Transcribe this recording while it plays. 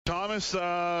Thomas,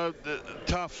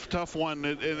 tough one.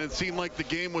 And it seemed like the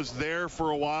game was there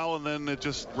for a while, and then it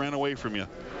just ran away from you.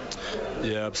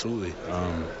 Yeah, absolutely.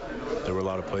 There were a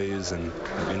lot of plays and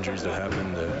injuries that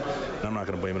happened. And I'm not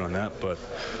going to blame it on that, but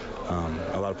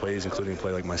a lot of plays, including a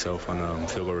play like myself on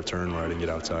field goal return where I didn't get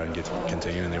outside and get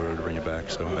contained, and they were able to bring it back.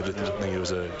 So I just think it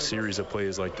was a series of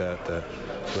plays like that that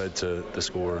led to the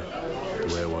score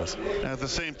the way it was. At the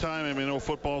same time, I mean,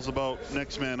 football's about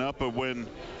next man up, but when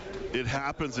it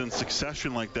happens in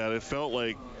succession like that, it felt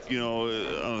like,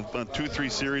 on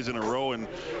 2-3 series in a row and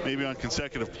maybe on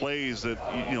consecutive plays that,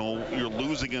 you're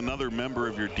losing another member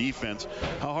of your defense.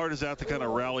 How hard is that to kind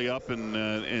of rally up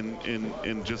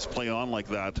and just play on like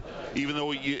that, even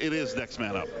though it is next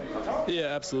man up? Yeah,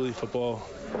 absolutely. Football,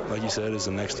 like you said, is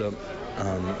a next up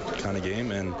kind of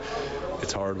game, and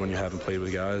it's hard when you haven't played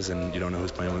with guys and you don't know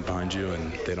who's playing behind you,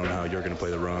 and they don't know how you're going to play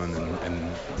the run,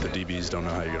 and the DBs don't know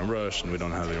how you're going to rush, and we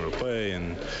don't know how they're going to play,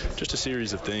 and just a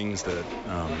series of things that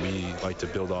we like to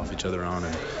build off each other on,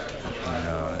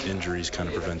 and injuries kind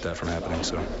of prevent that from happening.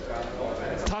 So.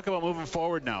 Talk about moving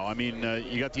forward now. I mean,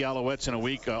 you got the Alouettes in a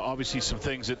week. Obviously, some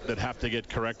things that have to get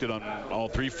corrected on all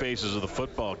three phases of the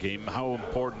football game. How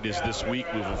important is this week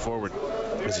moving forward?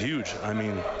 It's huge. I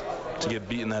mean, to get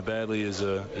beaten that badly is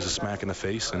a smack in the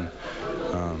face, and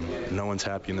no one's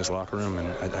happy in this locker room, and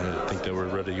I think that we're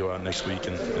ready to go out next week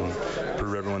and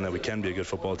prove everyone that we can be a good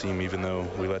football team, even though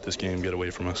we let this game get away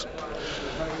from us.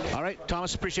 All right,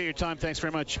 Thomas, appreciate your time. Thanks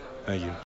very much. Thank you.